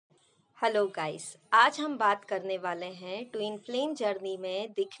Hello guys, आज हम बात करने वाले हैं ट्विन फ्लेम जर्नी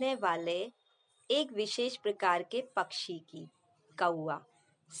में दिखने वाले एक विशेष प्रकार के पक्षी की, कौवा।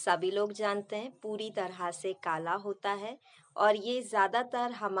 सभी लोग जानते हैं पूरी तरह से काला होता है और ये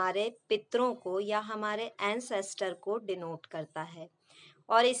ज़्यादातर हमारे पितरों को या हमारे एंसेस्टर को डिनोट करता है।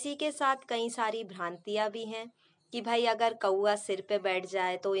 और इसी के साथ कई सारी भ्रांतियाँ भी हैं कि भाई अगर कौवा सिर पे बैठ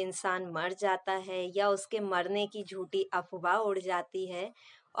जाए तो इंसान मर जाता है या उसके मरने की झूठी अफवाह उड़ जाती है।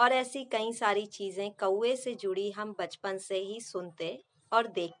 और ऐसी कई सारी चीज़ें कौवे से जुड़ी हम बचपन से ही सुनते और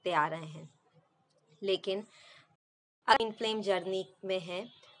देखते आ रहे हैं। लेकिन अब इन फ्लेम जर्नी में है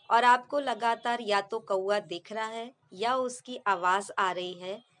और आपको लगातार या तो कौवा दिख रहा है या उसकी आवाज़ आ रही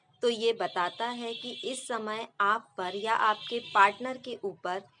है, तो ये बताता है कि इस समय आप पर या आपके पार्टनर के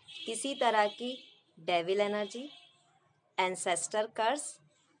ऊपर किसी तरह की डेविल एनर्जी, एंसेस्टर कर्स,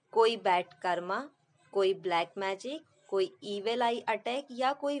 कोई बैड कर्मा, कोई ब्लैक मैजिक, कोई ईविल आई अटैक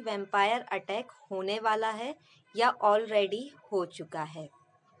या कोई वैम्पायर अटैक होने वाला है या ऑलरेडी हो चुका है।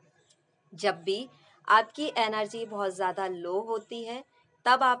 जब भी आपकी एनर्जी बहुत ज़्यादा लो होती है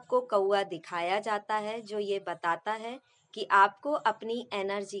तब आपको कौवा दिखाया जाता है, जो ये बताता है कि आपको अपनी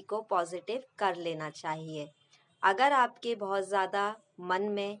एनर्जी को पॉजिटिव कर लेना चाहिए। अगर आपके बहुत ज़्यादा मन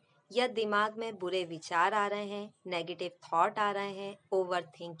में या दिमाग में बुरे विचार आ रहे हैं, नेगेटिव थॉट आ रहे हैं,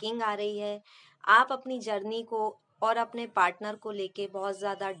 ओवर थिंकिंग आ रही है, आप अपनी जर्नी को और अपने पार्टनर को लेके बहुत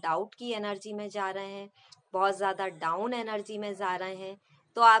ज़्यादा डाउट की एनर्जी में जा रहे हैं, बहुत ज़्यादा डाउन एनर्जी में जा रहे हैं,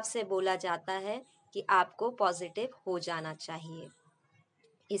 तो आपसे बोला जाता है कि आपको पॉजिटिव हो जाना चाहिए।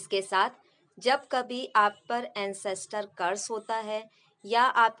 इसके साथ जब कभी आप पर एंसेस्टर कर्स होता है या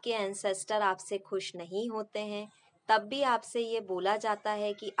आपके एंसेस्टर आपसे खुश नहीं होते हैं, तब भी आपसे ये बोला जाता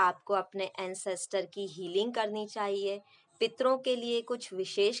है कि आपको अपने एंसेस्टर की हीलिंग करनी चाहिए, पितरों के लिए कुछ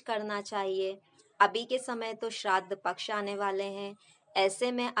विशेष करना चाहिए। अभी के समय तो श्राद्ध पक्ष आने वाले हैं।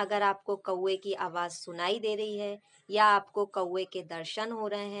 ऐसे में अगर आपको कौवे की आवाज़ सुनाई दे रही है या आपको कौवे के दर्शन हो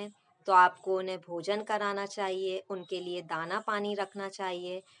रहे हैं, तो आपको उन्हें भोजन कराना चाहिए, उनके लिए दाना पानी रखना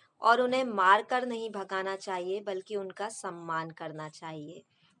चाहिए और उन्हें मार कर नहीं भगाना चाहिए, बल्कि उनका सम्मान करना चाहिए।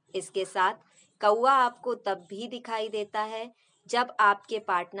 इसके साथ कौवा आपको तब भी दिखाई देता है जब आपके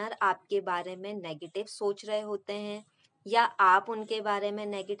पार्टनर आपके बारे में नेगेटिव सोच रहे होते हैं या आप उनके बारे में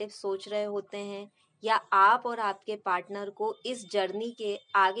नेगेटिव सोच रहे होते हैं या आप और आपके पार्टनर को इस जर्नी के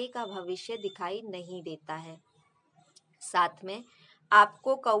आगे का भविष्य दिखाई नहीं देता है। साथ में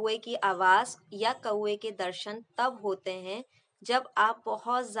आपको कौवे की आवाज़ या कौवे के दर्शन तब होते हैं जब आप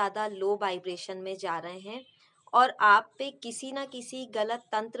बहुत ज़्यादा लो वाइब्रेशन में जा रहे हैं और आप पे किसी न किसी गलत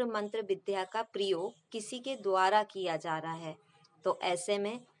तंत्र मंत्र विद्या का प्रयोग किसी के द्वारा किया जा रहा है। तो ऐसे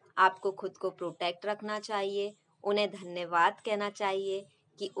में आपको खुद को प्रोटेक्ट रखना चाहिए, उन्हें धन्यवाद कहना चाहिए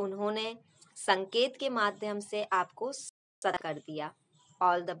कि उन्होंने संकेत के माध्यम से आपको सतर्क कर दिया।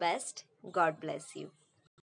 All the best, God bless you.